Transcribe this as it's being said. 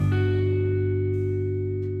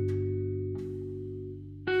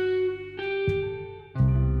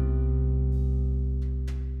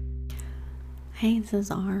Hey, this is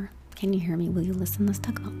R. Can you hear me? Will you listen? Let's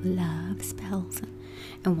talk about love spells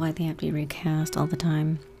and why they have to be recast all the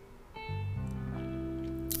time.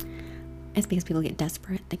 It's because people get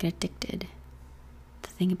desperate, they get addicted. The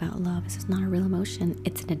thing about love is it's not a real emotion,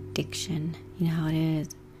 it's an addiction. You know how it is.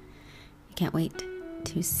 You can't wait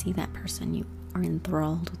to see that person. You are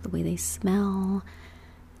enthralled with the way they smell,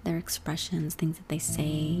 their expressions, things that they say.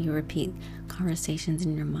 You repeat conversations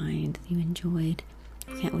in your mind that you enjoyed.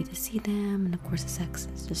 You can't wait to see them. And of course, the sex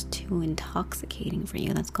is just too intoxicating for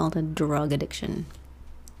you. That's called a drug addiction.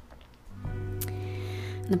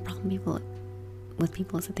 And the problem with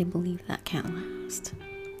people is that they believe that can't last.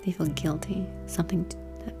 They feel guilty. Something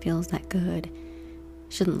that feels that good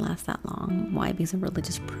shouldn't last that long. Why? Because of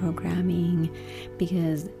religious programming,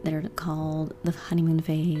 because they're called the honeymoon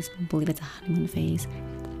phase. People believe it's a honeymoon phase,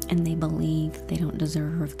 and they believe they don't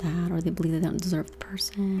deserve that, or they believe they don't deserve the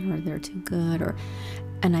person, or they're too good,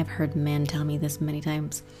 and I've heard men tell me this many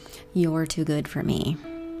times, you're too good for me.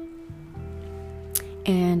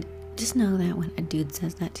 And just know that when a dude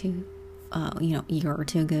says that to you're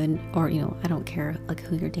too good, or I don't care like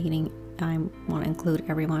who you're dating, I want to include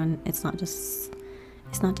everyone. It's not just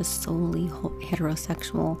solely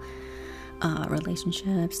heterosexual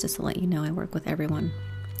relationships. Just to let you know, I work with everyone.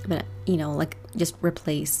 But just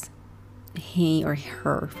replace he or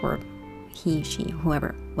her for he, she,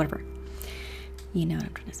 whoever, whatever. You know what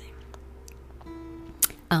I'm trying to say.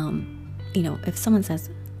 If someone says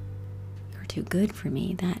you're too good for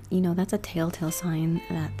me, that's a telltale sign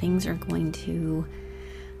that things are going to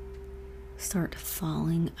start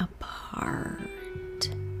falling apart.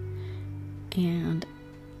 And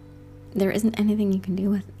there isn't anything you can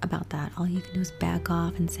do about that. All you can do is back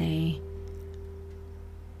off and say,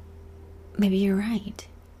 maybe you're right.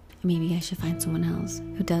 Maybe I should find someone else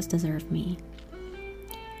who does deserve me.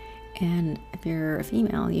 And if you're a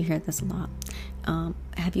female, you hear this a lot.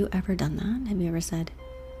 Have you ever done that? Have you ever said,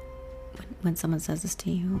 when someone says this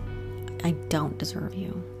to you, I don't deserve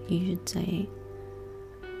you, you should say,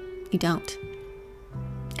 you don't.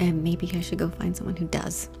 And maybe I should go find someone who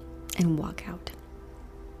does, and walk out.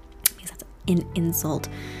 Because that's an insult.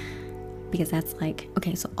 Because that's like,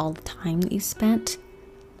 okay, so all the time that you spent,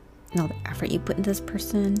 and all the effort you put into this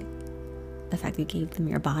person, the fact that you gave them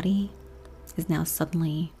your body is now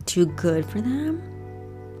suddenly too good for them.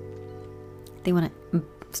 They want to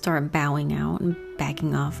start bowing out and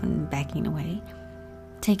backing off and backing away.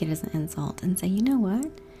 Take it as an insult and say, you know what?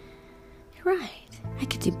 You're right. I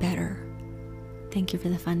could do better. Thank you for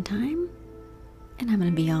the fun time, and I'm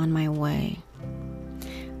going to be on my way.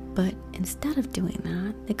 But instead of doing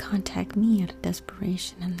that, they contact me out of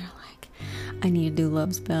desperation, and they're like, I need to do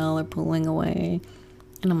love spell or pulling away.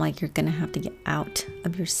 And I'm like, you're going to have to get out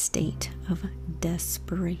of your state of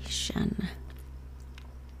desperation.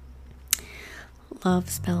 Love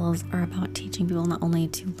spells are about teaching people not only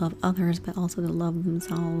to love others, but also to love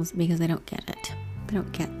themselves, because they don't get it. They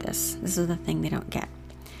don't get this. This is the thing they don't get.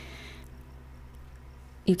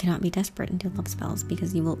 You cannot be desperate and do love spells,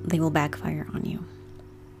 because they will backfire on you.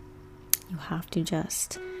 You have to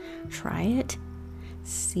just try it,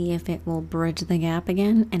 see if it will bridge the gap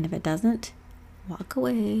again, and if it doesn't, walk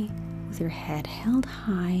away with your head held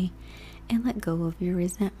high and let go of your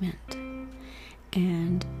resentment,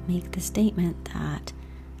 and make the statement that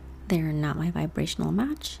they're not my vibrational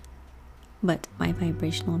match, but my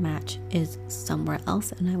vibrational match is somewhere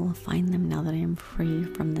else, and I will find them now that I am free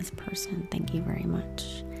from this person. Thank you very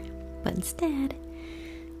much. But instead,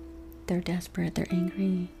 they're desperate, they're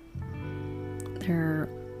angry, they're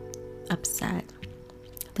upset,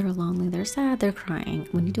 they're lonely, they're sad, they're crying.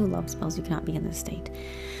 When you do love spells, you cannot be in this state.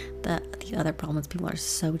 The other problem is people are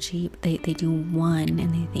so cheap. They do one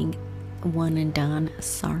and they think one and done.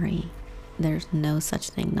 Sorry, there's no such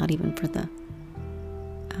thing, not even for the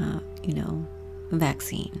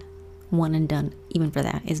vaccine. One and done, even for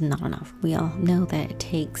that, is not enough. We all know that it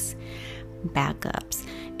takes backups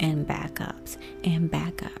and backups and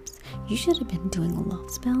backups. You should have been doing love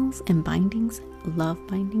spells and bindings, love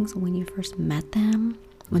bindings, when you first met them,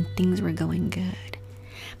 when things were going good.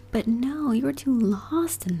 But no, you were too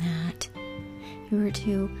lost in that. You were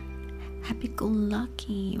too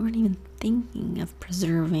happy-go-lucky. You weren't even thinking of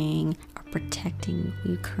preserving or protecting what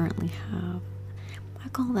you currently have. I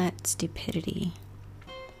call that stupidity.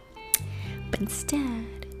 But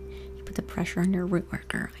instead, you put the pressure on your root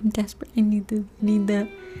worker. I'm desperate, I need this, I need that.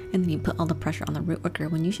 And then you put all the pressure on the root worker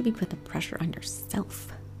when you should be putting the pressure on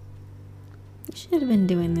yourself. You should have been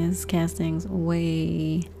doing these castings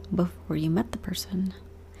way before you met the person,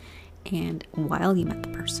 and while you met the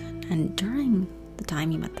person, and during the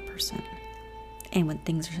time you met the person, and when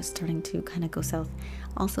things are just starting to kind of go south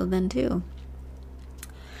also then too.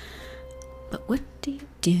 But what do you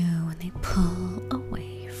do when they pull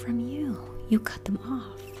away from you? You cut them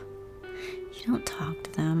off. You don't talk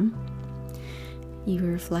to them. You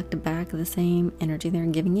reflect back the same energy they're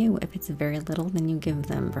giving you. If it's very little, then you give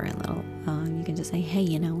them very little. You can just say, hey,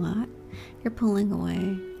 you know what? You're pulling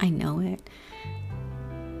away. I know it.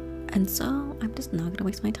 And so I'm just not going to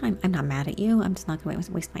waste my time. I'm not mad at you. I'm just not going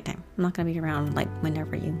to waste my time. I'm not going to be around like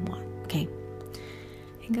whenever you want. Okay?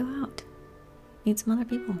 And go out. Meet some other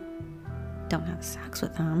people. Don't have sex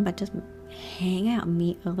with them, but just hang out,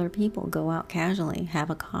 meet other people, go out casually, have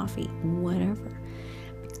a coffee, whatever.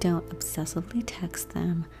 But don't obsessively text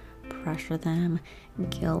them, pressure them,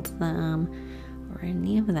 guilt them, or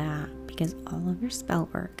any of that, because all of your spell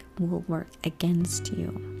work will work against you.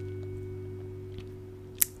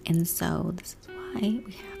 And so this is why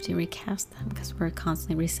we have to recast them, because we're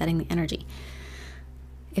constantly resetting the energy.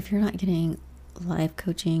 If you're not getting life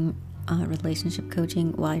coaching, relationship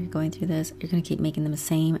coaching while you're going through this, you're going to keep making the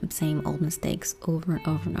same old mistakes over and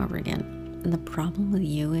over and over again. And the problem with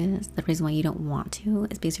you is, the reason why you don't want to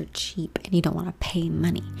is because you're cheap and you don't want to pay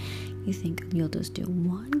money. You think you'll just do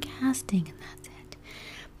one casting and that's it.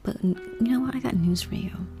 But you know what? I got news for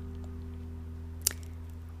you.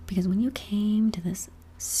 Because when you came to this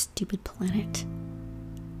stupid planet,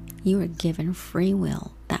 you were given free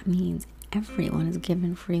will. That means everyone is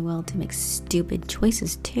given free will to make stupid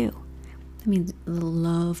choices too. That means the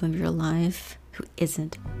love of your life, who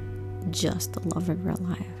isn't just the love of your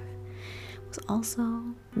life, was also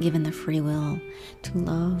given the free will to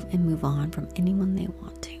love and move on from anyone they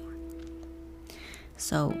want to.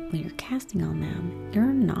 So when you're casting on them, you're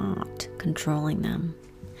not controlling them.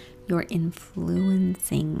 You're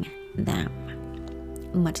influencing them.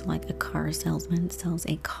 Much like a car salesman sells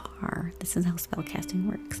a car. This is how spellcasting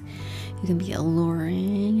works. You can be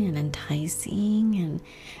alluring and enticing and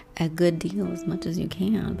a good deal as much as you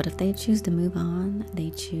can. But if they choose to move on, they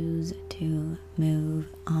choose to move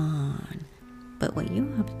on. But what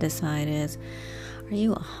you have to decide is, are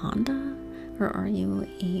you a Honda or are you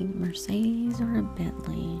a Mercedes or a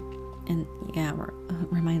Bentley? And yeah,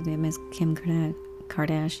 it reminds me of Miss Kim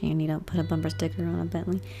Kardashian. You don't put a bumper sticker on a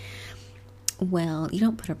Bentley. Well, you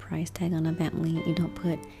don't put a price tag on a Bentley. You don't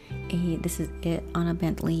put a this is it on a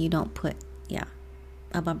Bentley. You don't put,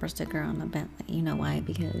 a bumper sticker on a Bentley. You know why?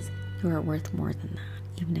 Because you are worth more than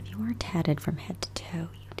that. Even if you are tatted from head to toe,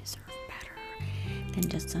 you deserve better than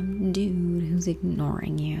just some dude who's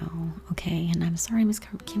ignoring you. Okay? And I'm sorry, Miss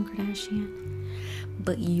Kim Kardashian,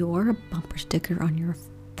 but your bumper sticker on your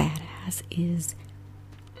fat ass is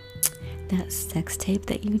that sex tape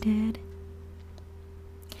that you did.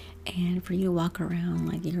 And for you to walk around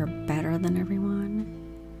like you're better than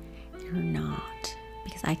everyone, you're not.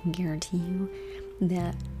 Because I can guarantee you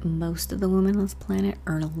that most of the women on this planet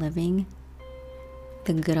earn a living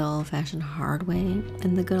the good old-fashioned hard way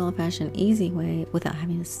and the good old-fashioned easy way without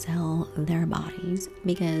having to sell their bodies,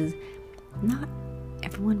 because not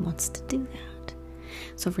everyone wants to do that.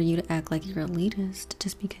 So for you to act like you're elitist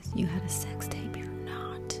just because you had a sex tape, you're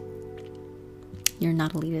not. You're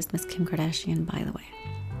not elitist, Miss Kim Kardashian, by the way.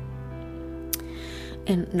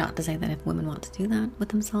 And not to say that if women want to do that with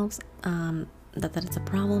themselves, that it's a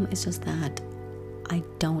problem. It's just that I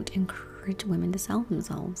don't encourage women to sell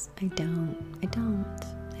themselves. I don't.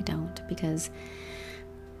 Because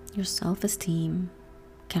your self-esteem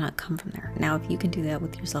cannot come from there. Now, if you can do that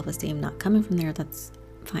with your self-esteem not coming from there, that's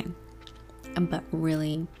fine. But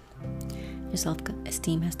really, your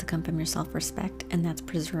self-esteem has to come from your self-respect, and that's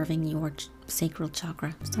preserving your sacral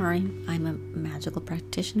chakra. Sorry, I'm a magical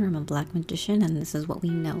practitioner. I'm a black magician, and this is what we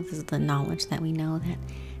know. This is the knowledge that we know, that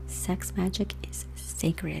sex magic is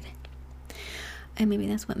sacred. And maybe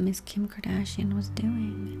that's what Miss Kim Kardashian was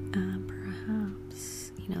doing. Perhaps.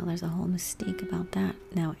 There's a whole mystique about that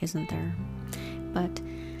now, isn't there? But,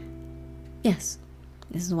 yes.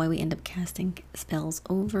 This is why we end up casting spells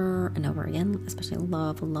over and over again, especially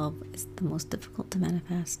love. Love is the most difficult to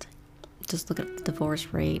manifest. Just look at the divorce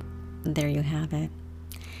rate. There you have it.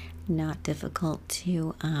 Not difficult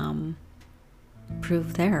to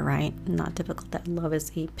prove there, right? Not difficult that love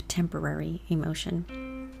is a temporary emotion.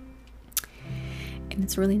 And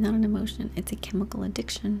it's really not an emotion. It's a chemical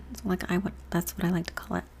addiction. So that's what I like to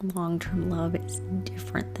call it. Long-term love is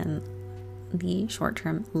different than the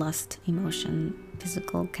short-term lust emotion,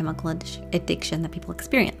 physical chemical addiction that people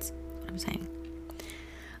experience. That's what I'm saying.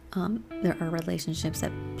 There are relationships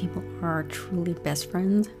that people are truly best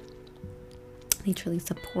friends. They truly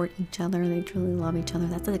support each other. They truly love each other.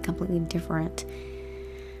 That's a completely different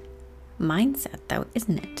mindset, though,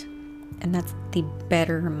 isn't it? And that's the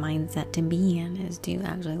better mindset to be in, is to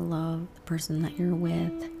actually love the person that you're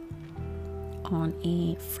with on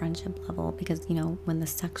a friendship level, because, you know, when the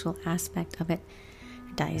sexual aspect of it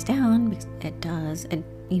dies down, because it does, it,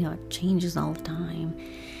 you know, it changes all the time.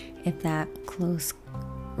 If that close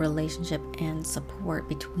relationship and support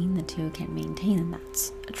between the two can maintain, and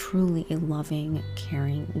that's truly a loving,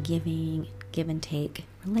 caring, giving, give and take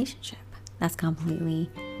relationship. That's completely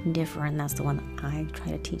different. That's the one that I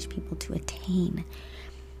try to teach people to attain,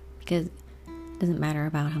 because it doesn't matter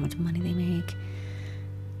about how much money they make,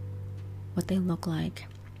 what they look like,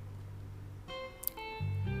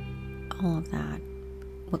 all of that.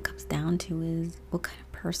 What comes down to is, what kind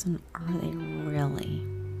of person are they really?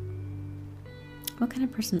 What kind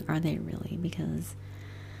of person are they really? Because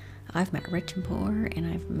I've met rich and poor, and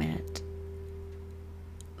I've met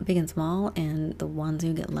big and small, and the ones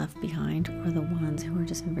who get left behind are the ones who are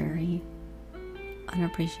just very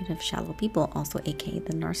unappreciative, shallow people, also aka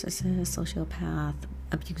the narcissist, sociopath,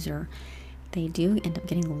 abuser. They do end up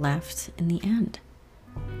getting left in the end,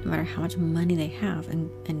 no matter how much money they have.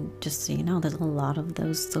 And just so you know, there's a lot of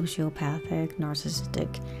those sociopathic,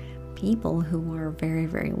 narcissistic people who are very,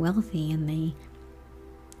 very wealthy, and they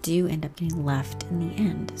do end up getting left in the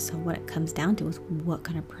end. So what it comes down to is, what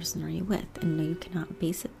kind of person are you with? And no, you cannot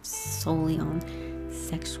base it solely on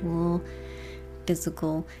sexual,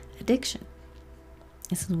 physical addiction.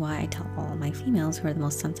 This is why I tell all my females who are the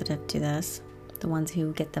most sensitive to this, the ones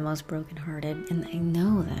who get the most brokenhearted, and I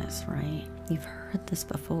know this, right? You've heard this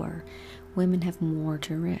before. Women have more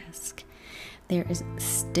to risk. There is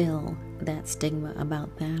still that stigma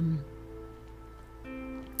about them,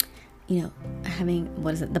 you know, having,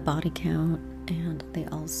 the body count, and they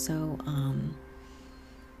also,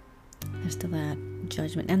 there's still that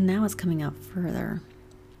judgment, and now it's coming out further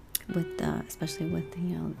with, especially with,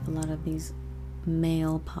 you know, a lot of these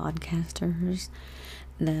male podcasters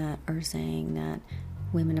that are saying that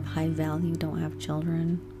women of high value don't have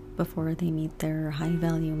children before they meet their high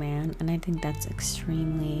value man, and I think that's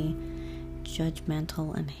extremely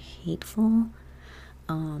judgmental and hateful.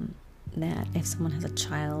 That if someone has a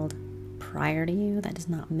child prior to you, that does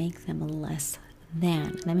not make them less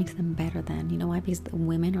than. That makes them better than. You know why? Because the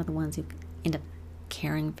women are the ones who end up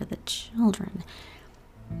caring for the children.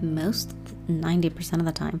 90% of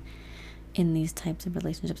the time in these types of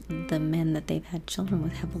relationships, the men that they've had children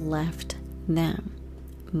with have left them.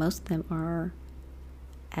 Most of them are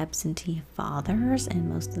absentee fathers, and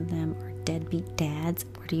most of them are deadbeat dads.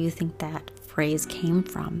 Where do you think that phrase came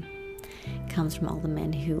from? It comes from all the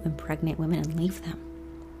men who impregnate women and leave them.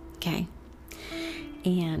 Okay?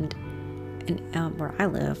 And where I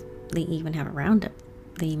live, they even have a roundup.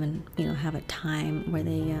 They even, you know, have a time where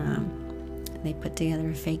they put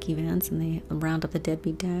together fake events, and they round up the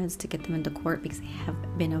deadbeat dads to get them into court because they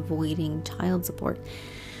have been avoiding child support.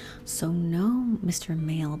 So no, Mr.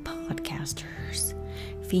 Male podcasters,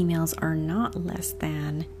 females are not less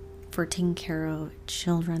than for taking care of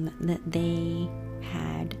children that they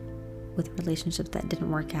had with relationships that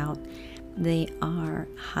didn't work out. They are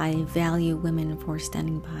high value women for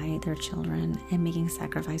standing by their children and making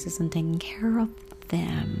sacrifices and taking care of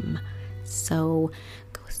them. So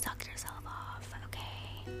go suck yourself off,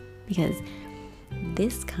 okay? Because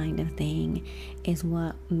this kind of thing is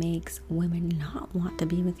what makes women not want to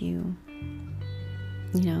be with you.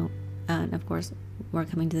 You know, and of course, we're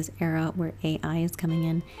coming to this era where AI is coming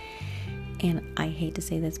in. And I hate to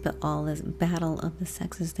say this, but all this battle of the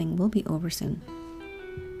sexes thing will be over soon.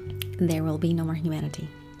 There will be no more humanity.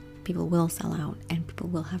 People will sell out, and people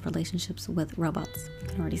will have relationships with robots. You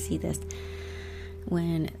can already see this.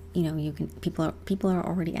 When, you know, people are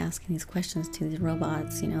already asking these questions to these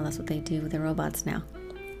robots. You know, that's what they do with the robots now.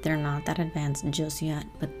 They're not that advanced just yet,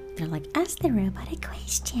 but they're like, ask the robot a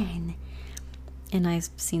question. And I've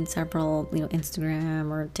seen several, you know, Instagram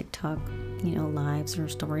or TikTok, you know, lives or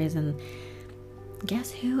stories, and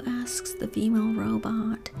guess who asks the female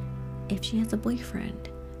robot if she has a boyfriend?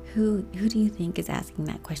 Who do you think is asking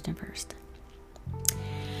that question first?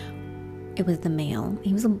 It was the male.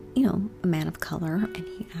 He was a man of color, and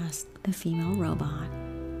he asked the female robot,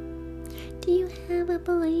 do you have a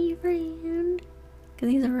boyfriend? Because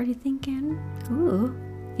he's already thinking, ooh,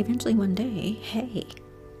 eventually one day, hey.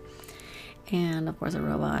 And of course, a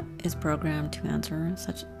robot is programmed to answer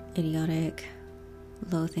such idiotic,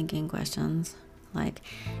 low-thinking questions like,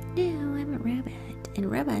 no, I'm a robot,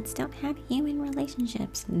 and robots don't have human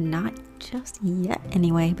relationships. Not just yet,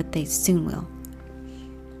 anyway, but they soon will.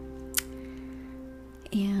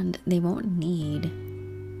 And they won't need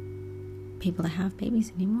people to have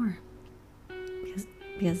babies anymore,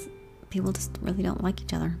 because people just really don't like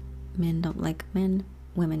each other. Men don't like men,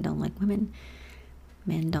 women don't like women,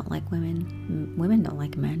 men don't like women, women don't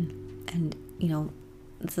like men. And, you know,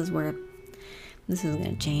 this is where This is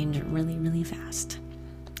going to change really, really fast.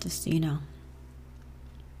 Just so you know.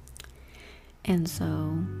 And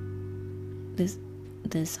so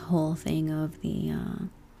this whole thing of the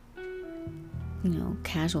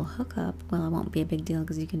casual hookup, well, it won't be a big deal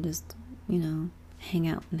because you can just hang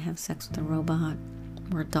out and have sex with a robot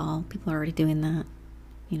or a doll. People are already doing that.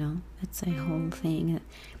 It's a whole thing.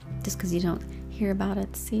 Just because you don't hear about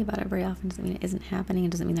it, see about it very often, doesn't mean it isn't happening.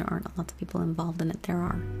 It doesn't mean there aren't lots of people involved in it. There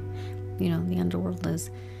are. The underworld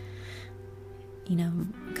is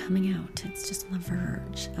coming out. It's just on the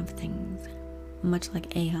verge of things, much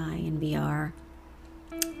like AI and VR.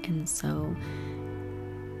 And so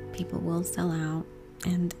people will sell out,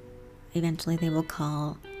 and eventually they will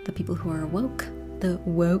call the people who are woke the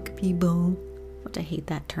woke people, which I hate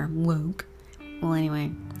that term, woke. Well,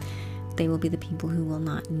 anyway, they will be the people who will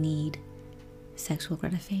not need sexual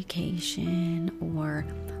gratification or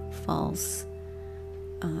false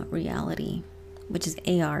reality, which is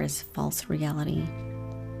AR is false reality,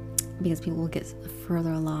 because people will get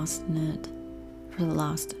further lost in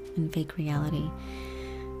fake reality.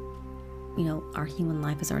 Our human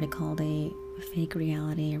life is already called a fake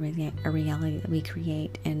reality, a reality that we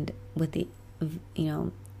create, and with the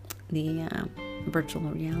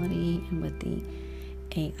virtual reality and with the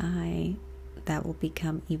AI, that will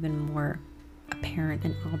become even more apparent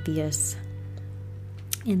and obvious.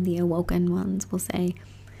 And the awoken ones will say,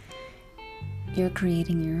 you're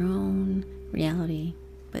creating your own reality,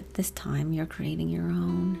 but this time you're creating your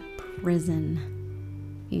own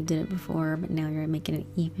prison. You did it before, but now you're making it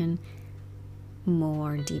even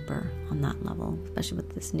more deeper on that level, especially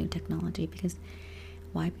with this new technology. Because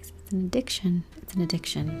why? Because it's an addiction. It's an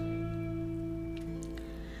addiction.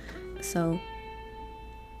 So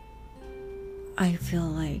I feel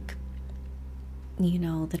like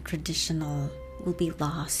the traditional will be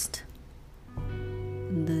lost.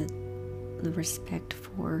 The respect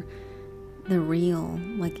for the real,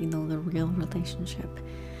 the real relationship,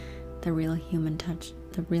 the real human touch,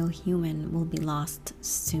 the real human will be lost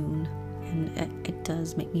soon. And it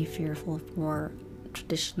does make me fearful for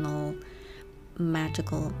traditional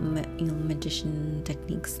magical magician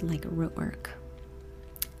techniques like root work,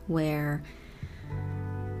 where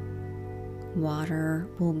water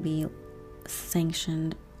will be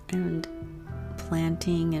sanctioned and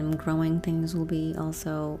planting and growing things will be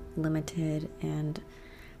also limited, and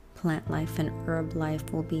plant life and herb life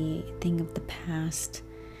will be a thing of the past.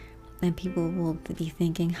 And people will be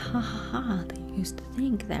thinking, ha ha ha, they used to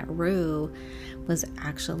think that rue was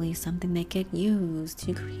actually something they could use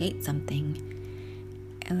to create something.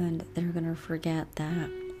 And they're going to forget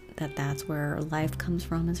that's where life comes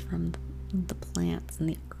from, is from the plants and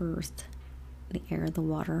the earth, the air, the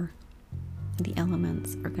water, the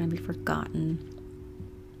elements are going to be forgotten.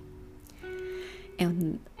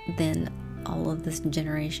 And then all of this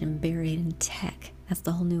generation buried in tech. That's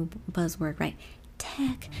the whole new buzzword, right?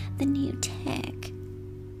 Tech, the new tech.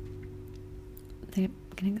 They're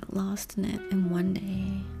gonna get lost in it, and one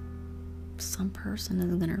day some person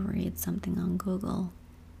is gonna read something on Google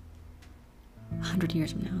 100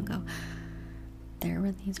 years from now and go, there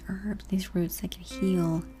were these herbs, these roots that could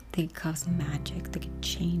heal, they could cause magic, they could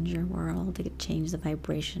change your world, they could change the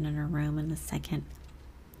vibration in a room in a second.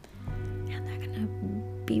 And they're gonna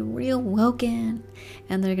be real woken,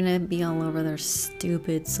 and they're gonna be all over their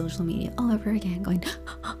stupid social media all over again going,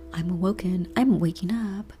 I'm awoken, I'm waking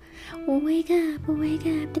up, wake up,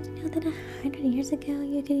 did you know that 100 years ago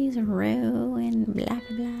you could use a rue and blah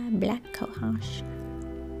blah blah, black cohosh?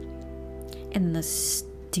 And the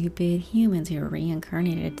stupid humans who are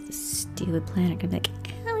reincarnated to this stupid planet are gonna be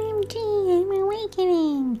like, OMG, I'm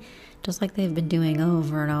awakening, just like they've been doing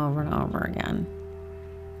over and over and over again.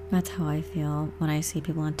 That's how I feel when I see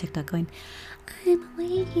people on TikTok going, I'm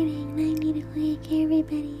awakening, I need to wake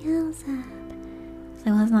everybody else up.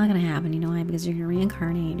 So that's not going to happen, you know why? Because you're going to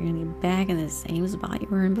reincarnate, you're going to be back in the same spot you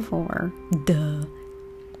were in before. Duh.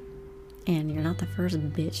 And you're not the first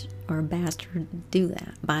bitch or bastard to do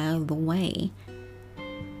that, by the way.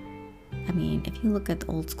 I mean, if you look at the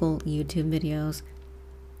old school YouTube videos,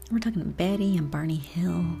 we're talking Betty and Barney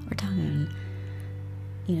Hill. We're talking,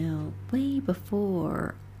 way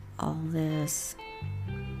before all this.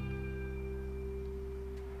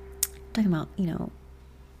 Talking about,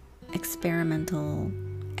 experimental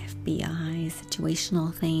FBI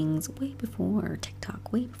situational things way before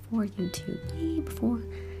TikTok, way before YouTube, way before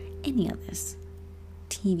any of this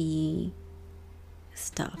TV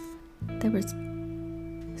stuff. There was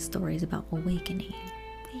stories about awakening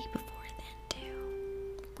way before then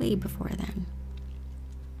too. Way before then.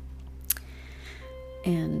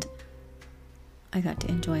 And I got to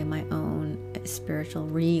enjoy my own spiritual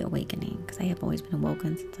reawakening, because I have always been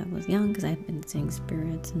awoken since I was young, because I've been seeing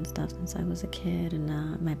spirits and stuff since I was a kid,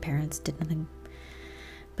 and my parents did nothing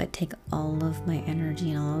but take all of my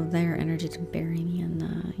energy and all of their energy to bury me in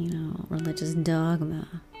the, religious dogma,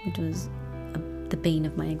 which was the bane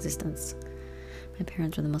of my existence. My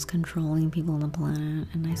parents were the most controlling people on the planet,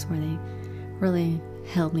 and I swear they really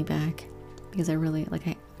held me back, because I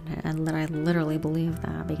literally believe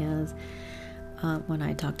that, because when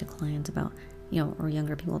I talk to clients about, or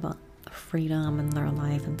younger people about freedom in their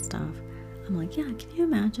life and stuff, I'm like, yeah, can you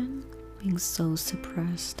imagine being so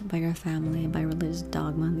suppressed by your family and by religious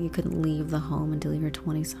dogma that you couldn't leave the home until you were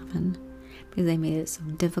 27? Because they made it so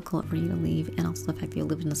difficult for you to leave, and also the fact that you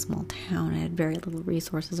lived in a small town and had very little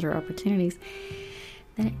resources or opportunities,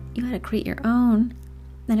 that you had to create your own.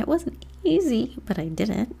 And it wasn't easy, but I did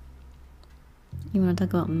it. You want to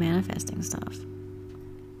talk about manifesting stuff.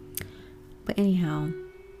 But anyhow,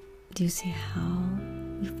 do you see how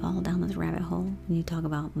you fall down this rabbit hole when you talk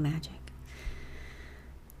about magic?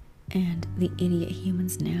 And the idiot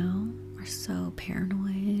humans now are so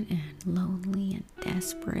paranoid and lonely and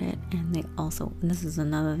desperate, and they also, and this is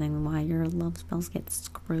another thing why your love spells get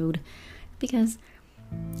screwed, because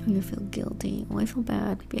you feel guilty. I feel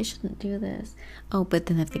bad. Maybe I shouldn't do this. But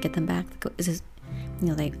then if they get them back,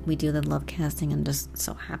 we do the love casting, and just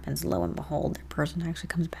so happens, lo and behold, the person actually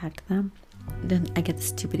comes back to them. Then I get the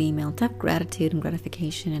stupid email. To have gratitude and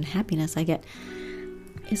gratification and happiness, I get,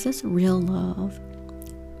 is this real love?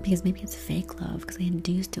 Because maybe it's fake love, because I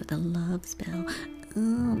induced it with a love spell. Oh,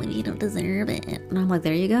 maybe you don't deserve it. And I'm like,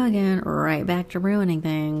 there you go again, right back to ruining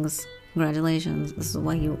things. Congratulations. This is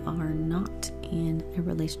why you are not in a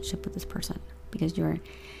relationship with this person, because you're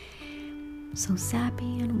so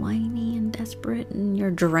sappy and whiny and desperate, and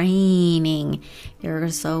you're draining. You're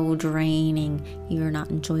so draining. You're not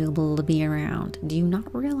enjoyable to be around. Do you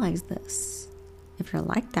not realize this? If you're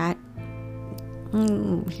like that,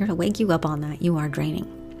 here to wake you up on that. You are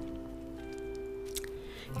draining.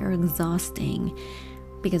 You're exhausting.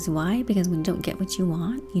 Because why? Because when you don't get what you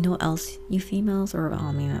want, you know what else you females, or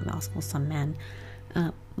also some men,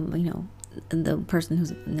 the person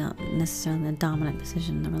who's not necessarily in the dominant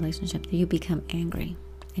position in the relationship, you become angry,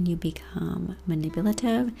 and you become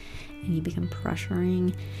manipulative, and you become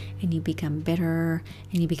pressuring, and you become bitter,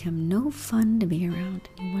 and you become no fun to be around,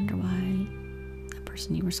 and you wonder why the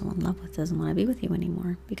person you were so in love with doesn't want to be with you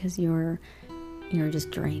anymore, because you're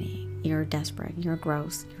just draining, you're desperate, you're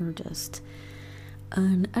gross, you're just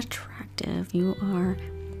unattractive, you are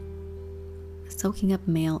soaking up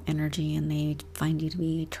male energy, and they find you to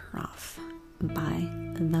be a turn-off by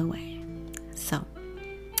the way. So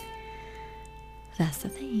that's the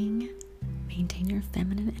thing. Maintain your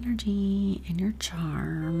feminine energy and your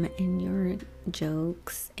charm and your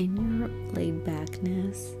jokes and your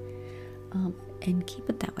laid-backness, and keep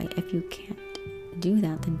it that way. If you can't do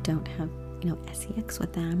that, then don't have sex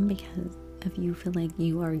with them, because if you feel like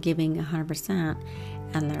you are giving 100%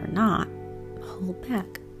 and they're not, hold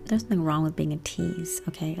back. There's nothing wrong with being a tease,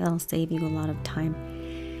 okay? It'll save you a lot of time,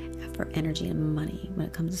 effort, energy, and money when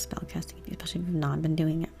it comes to spellcasting, especially if you've not been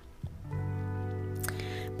doing it.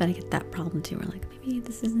 But I get that problem too, where like, maybe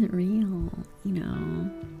this isn't real,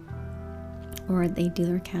 or they do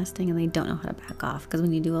their casting and they don't know how to back off, because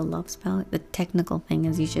when you do a love spell, the technical thing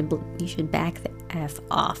is you should back the F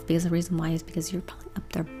off, because the reason why is because you're pulling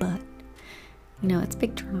up their butt. It's a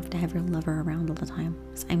big turn off to have your lover around all the time.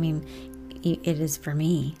 I mean, it is for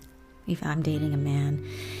me. If I'm dating a man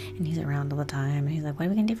and he's around all the time and he's like, what are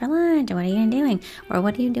we gonna do for lunch? Or what are you doing? Or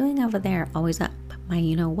what are you doing over there? Always up my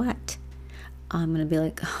what? I'm gonna be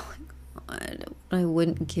like, oh my God, I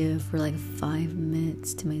wouldn't give for like 5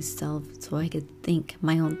 minutes to myself so I could think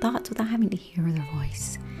my own thoughts without having to hear their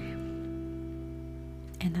voice.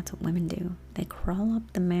 And that's what women do. They crawl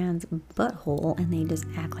up the man's butthole and they just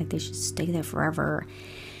act like they should stay there forever.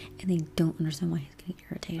 And they don't understand why he's getting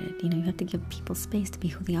irritated. You have to give people space to be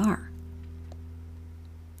who they are.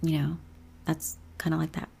 That's kind of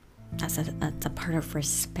like that. That's a part of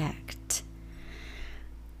respect.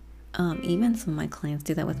 Even some of my clients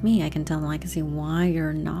do that with me. I can tell them, I can see why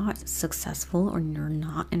you're not successful or you're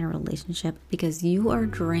not in a relationship, because you are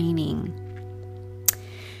draining.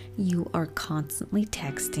 You are constantly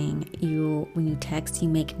texting. When you text, you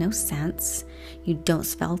make no sense. You don't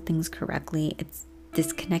spell things correctly. It's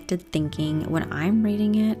disconnected thinking. When I'm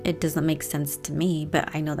reading it, it doesn't make sense to me, but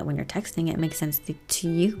I know that when you're texting, it makes sense to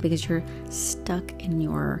you, because you're stuck in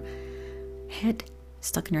your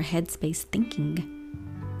headspace thinking.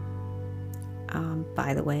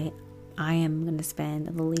 By the way, I am going to spend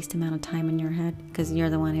the least amount of time in your head, because you're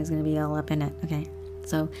the one who's going to be all up in it, okay?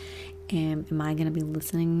 So Am I going to be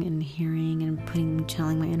listening and hearing and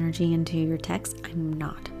channeling my energy into your text? I'm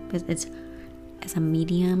not. Because as a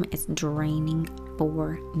medium, it's draining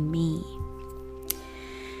for me.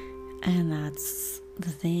 And that's the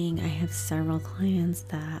thing. I have several clients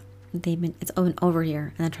that it's over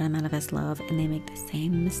here, and they're trying to manifest love, and they make the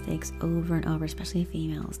same mistakes over and over, especially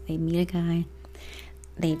females. They meet a guy,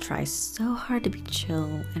 they try so hard to be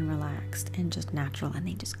chill and relaxed and just natural, and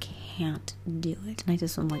they just can't do it.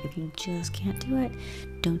 And I'm like, if you just can't do it,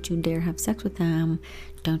 don't you dare have sex with them.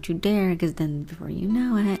 Don't you dare, because then before you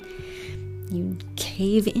know it, you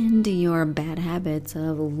cave into your bad habits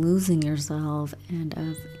of losing yourself and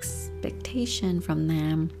of expectation from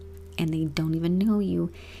them, and they don't even know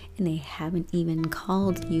you, and they haven't even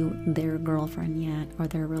called you their girlfriend yet or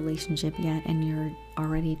their relationship yet, and you're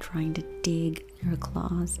already trying to dig your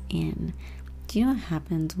claws in. Do you know what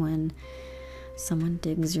happens when someone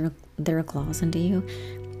digs their claws into you?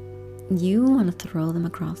 You want to throw them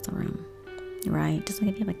across the room, right? Just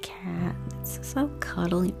like if you have a cat, it's so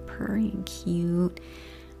cuddly, purry, and cute.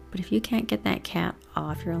 But if you can't get that cat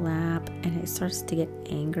off your lap and it starts to get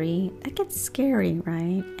angry, that gets scary,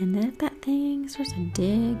 right? And then if that thing starts to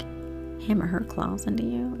dig him or her claws into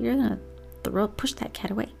you, you're going to push that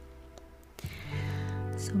cat away.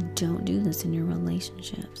 So don't do this in your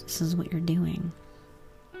relationships. This is what you're doing.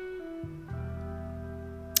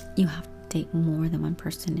 You have to date more than one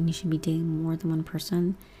person, and you should be dating more than one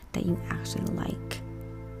person that you actually like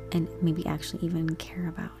and maybe actually even care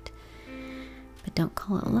about. But don't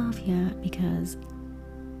call it love yet, because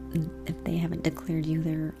if they haven't declared you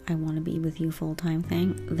their I want to be with you full-time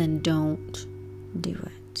thing, then don't do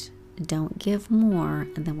it. Don't give more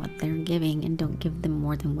than what they're giving, and don't give them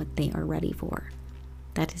more than what they are ready for.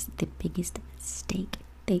 That is the biggest mistake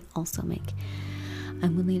they also make.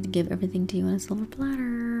 I'm willing to give everything to you on a silver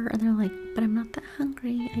platter. And they're like, but I'm not that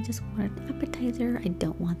hungry. I just want an appetizer. I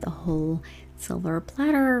don't want the whole silver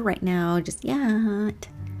platter right now, just yet.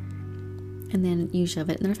 And then you shove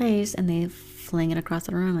it in their face, and they fling it across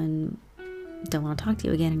the room and don't want to talk to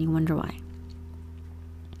you again, and you wonder why.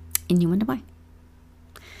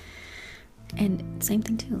 And same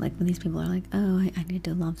thing too, like when these people are like, oh, I need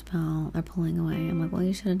to love spell, they're pulling away. I'm like, well,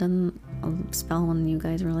 you should have done a spell when you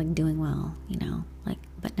guys were like doing well, like,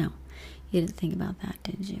 but no, you didn't think about that,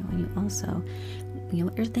 did you? And you also, you know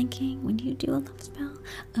what you're thinking when you do a love spell?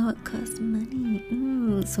 Oh, it costs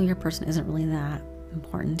money. So your person isn't really that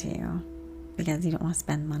important to you, because you don't want to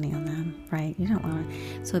spend money on them, right? You don't want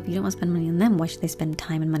to. So if you don't want to spend money on them, why should they spend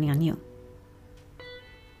time and money on you?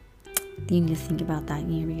 You need to think about that. You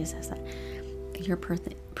need to reassess that. Your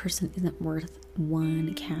person isn't worth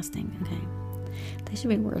one casting, okay? They should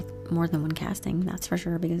be worth more than one casting, that's for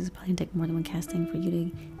sure, because it's probably going to take more than one casting for you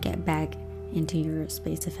to get back into your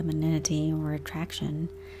space of femininity or attraction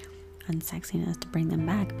and sexiness to bring them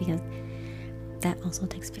back, because that also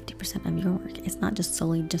takes 50% of your work. It's not just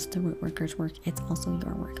solely just the root worker's work, it's also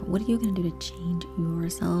your work. What are you going to do to change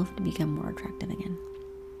yourself to become more attractive again?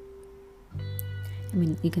 I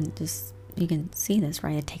mean, you can see this,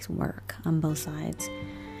 right? It takes work on both sides.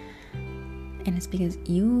 And it's because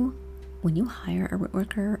when you hire a root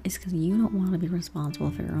worker, it's because you don't want to be responsible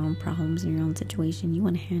for your own problems and your own situation. You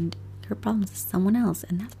want to hand your problems to someone else.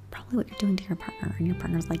 And that's probably what you're doing to your partner. And your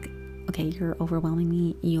partner's like, okay, you're overwhelming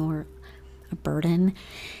me. You're a burden.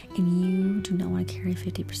 And you do not want to carry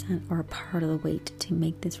 50% or a part of the weight to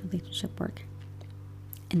make this relationship work.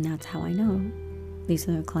 And that's how I know these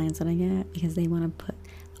are the clients that I get, because they want to put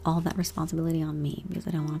all that responsibility on me, because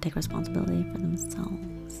they don't want to take responsibility for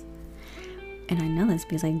themselves. And I know this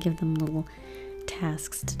because I give them little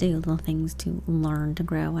tasks to do, little things to learn, to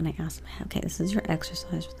grow. And I ask them, okay, this is your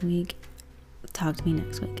exercise for the week. Talk to me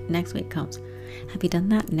next week. Next week comes, have you done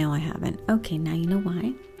that? No, I haven't. Okay, now you know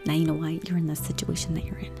why. Now you know why you're in the situation that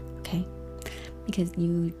you're in, okay? Because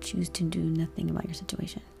you choose to do nothing about your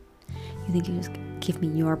situation. You think you just give me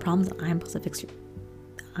your problems, I'm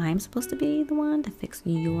supposed to be the one to fix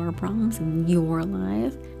your problems in your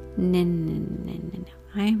life? No.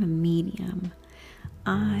 I am a medium.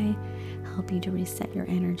 I help you to reset your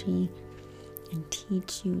energy and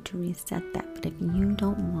teach you to reset that. But if you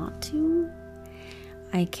don't want to,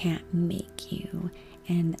 I can't make you.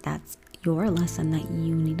 And that's your lesson that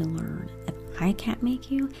you need to learn. If I can't make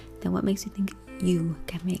you, then what makes you think you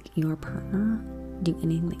can make your partner do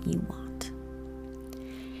anything that you want?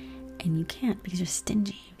 And you can't, because you're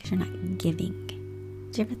stingy, because you're not giving.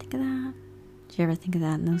 Did you ever think of that? Did you ever think of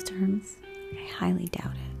that in those terms? I highly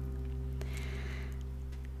doubt it.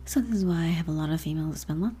 So this is why I have a lot of females that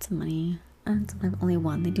spend lots of money, and sometimes only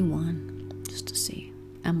one. They do one just to see.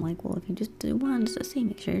 I'm like, well, if you just do one just to see,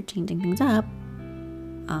 make sure you're changing things up.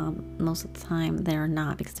 most of the time they're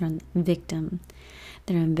not, because they're in victimhood,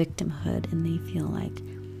 and they feel like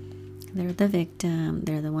they're the victim,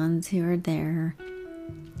 they're the ones who are there,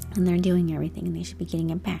 and they're doing everything, and they should be getting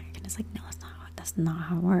it back. And it's like, no, that's not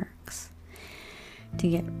how it works. To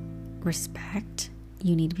get respect,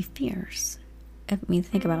 you need to be fierce. I mean,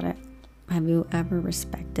 think about it. Have you ever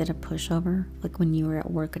respected a pushover? Like when you were at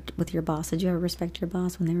work with your boss, did you ever respect your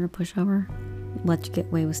boss when they were a pushover? Let you get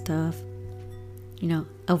away with stuff,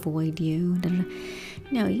 avoid you.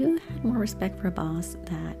 No, you had more respect for a boss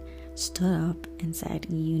that stood up and said,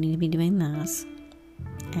 you need to be doing this,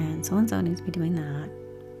 and so needs to be doing that.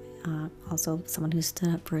 Also someone who stood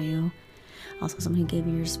up for you, also someone who gave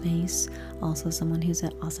you your space, also someone who's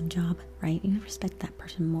an awesome job, right? You respect that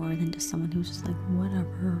person more than just someone who's just like,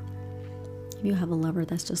 whatever. If you have a lover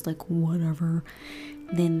that's just like, whatever,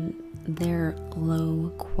 then they're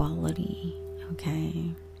low quality,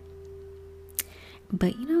 okay?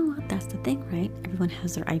 But you know what? That's the thing, right? Everyone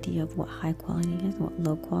has their idea of what high quality is, what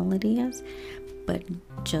low quality is. But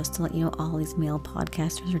just to let you know, all these male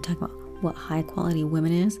podcasters are talking about what high quality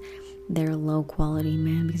women is. They're low quality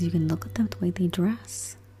men, because you can look at them the way they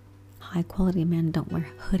dress. High quality men don't wear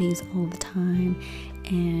hoodies all the time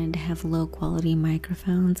and have low quality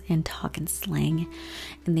microphones and talk in slang,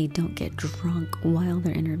 and they don't get drunk while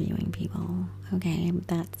they're interviewing people. Okay,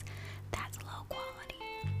 that's low quality.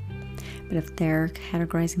 But if they're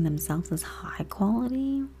categorizing themselves as high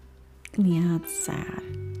quality, yeah, it's sad,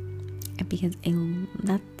 because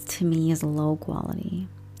that to me is low quality.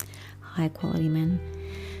 High quality men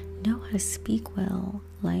know how to speak well,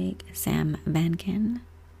 like Sam Vankin,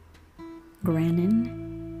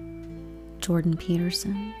 Grannon, Jordan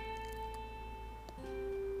Peterson,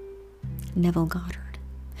 Neville Goddard.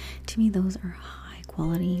 To me, those are high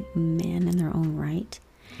quality men in their own right.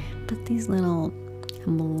 But these little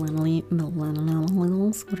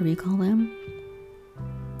millennials, whatever you call them,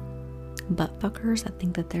 butt fuckers, I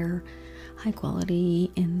think that they're high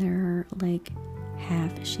quality in their like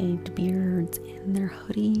half-shaved beards and their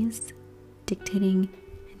hoodies, dictating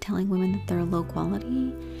and telling women that they're low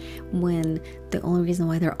quality, when the only reason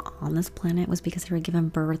why they're on this planet was because they were given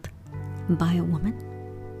birth by a woman,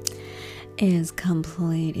 is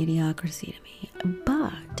complete idiocracy to me.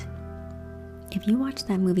 But if you watch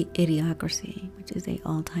that movie Idiocracy, which is a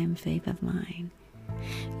all-time fave of mine,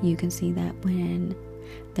 you can see that when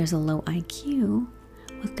there's a low IQ,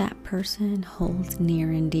 what that person holds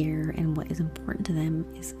near and dear and what is important to them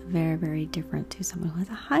is very, very different to someone who has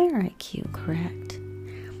a higher IQ, correct?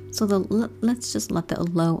 So let's just let the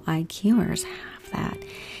low IQers have that.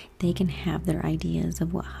 They can have their ideas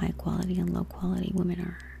of what high quality and low quality women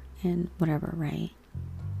are and whatever, right?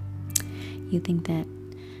 You think that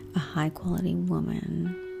a high quality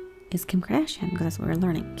woman is Kim Kardashian, because that's what we're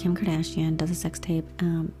learning. Kim Kardashian does a sex tape,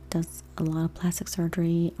 does a lot of plastic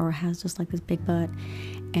surgery, or has just like this big butt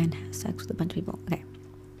and has sex with a bunch of people. Okay,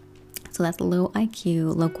 so that's low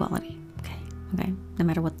IQ, low quality. Okay, no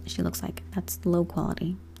matter what she looks like, that's low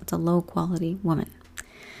quality. It's a low quality woman.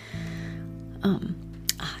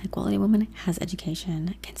 A high quality woman has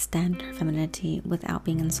education, can stand her femininity without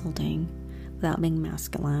being insulting, without being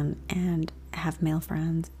masculine, and have male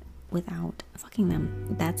friends without fucking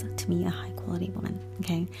them. That's, to me, a high quality woman,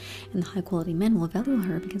 okay? And the high quality men will value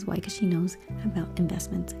her because why? Because she knows about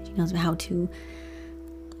investments. She knows how to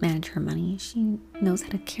manage her money. She knows how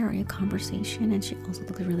to carry a conversation, and she also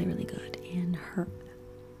looks really, really good. And her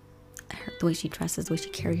the way she dresses, the way she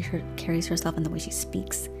carries herself, and the way she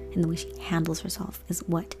speaks, and the way she handles herself is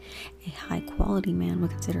what a high quality man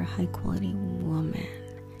would consider a high quality woman.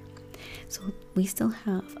 So we still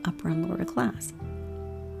have upper and lower class.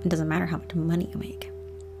 It doesn't matter how much money you make.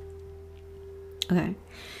 Okay,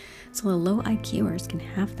 so the low IQers can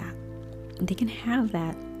have that. They can have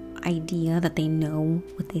that idea that they know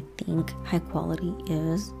what they think high quality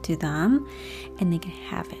is to them, and they can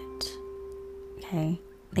have it. Okay,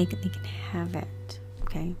 they can have it.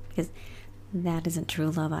 Okay, because that isn't true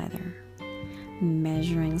love either.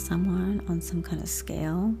 Measuring someone on some kind of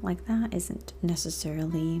scale like that isn't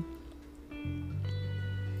necessarily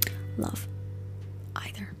love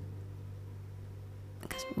either.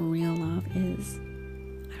 Because real love is,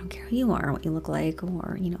 I don't care who you are, what you look like,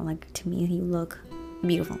 or, like, to me, you look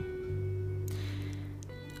beautiful.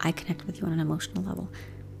 I connect with you on an emotional level,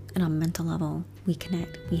 and on a mental level, we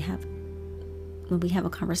connect. When we have a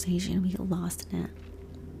conversation, we get lost in it.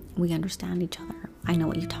 We understand each other. I know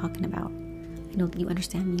what you're talking about. I know that you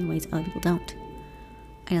understand me in ways other people don't.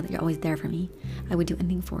 I know that you're always there for me. I would do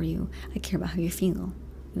anything for you. I care about how you feel.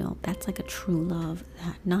 That's like a true love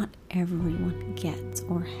that not everyone gets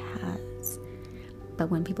or has. But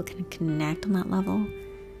when people can connect on that level,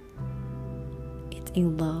 a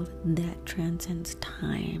love that transcends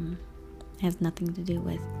time. It has nothing to do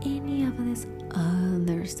with any of this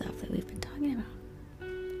other stuff that we've been talking about.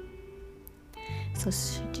 So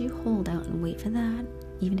should you hold out and wait for that,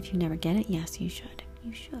 even if you never get it? Yes, you should.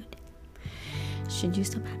 You should. Should you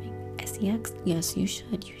stop having sex? Yes, you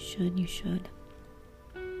should. You should. You should.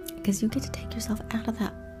 Because you get to take yourself out of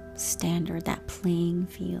that standard, that playing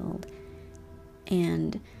field,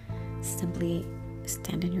 and simply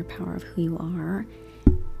stand in your power of who you are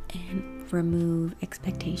and remove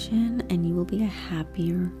expectation, and you will be a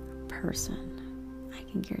happier person. I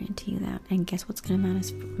can guarantee you that. And guess what's going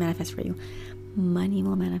to manifest for you? Money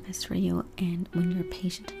will manifest for you, and when you're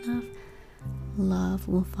patient enough, love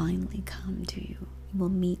will finally come to you. You will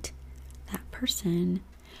meet that person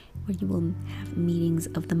where you will have meetings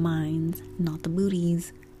of the minds, not the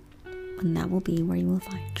booties, and that will be where you will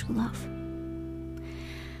find true love.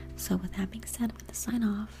 So with that being said, I'm going to sign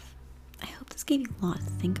off. I hope this gave you a lot to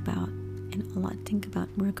think about, and a lot to think about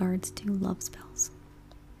in regards to love spells.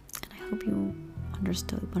 And I hope you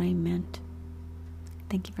understood what I meant.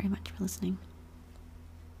 Thank you very much for listening.